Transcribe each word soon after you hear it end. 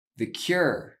The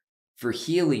cure for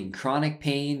healing chronic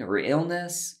pain or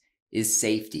illness is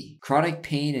safety. Chronic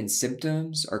pain and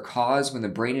symptoms are caused when the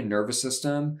brain and nervous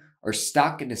system are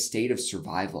stuck in a state of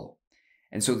survival.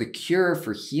 And so the cure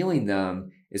for healing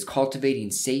them is cultivating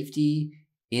safety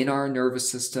in our nervous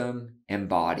system and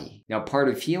body. Now, part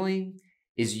of healing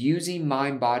is using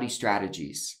mind-body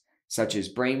strategies such as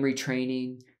brain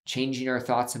retraining, changing our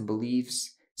thoughts and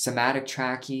beliefs, somatic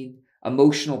tracking,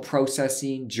 emotional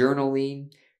processing,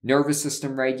 journaling, nervous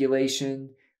system regulation,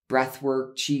 breath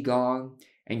work, qigong,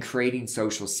 and creating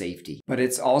social safety. But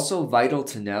it's also vital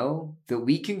to know that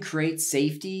we can create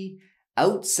safety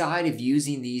outside of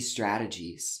using these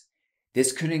strategies.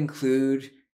 This could include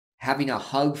having a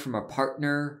hug from a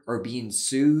partner or being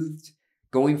soothed,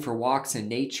 going for walks in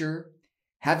nature,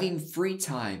 having free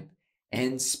time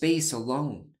and space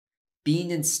alone, being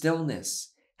in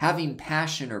stillness, having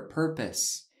passion or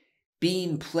purpose,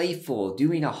 being playful,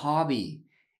 doing a hobby.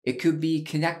 It could be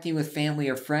connecting with family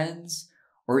or friends,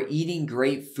 or eating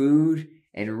great food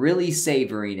and really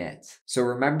savoring it. So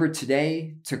remember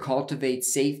today to cultivate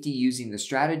safety using the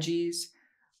strategies,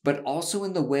 but also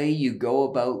in the way you go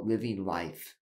about living life.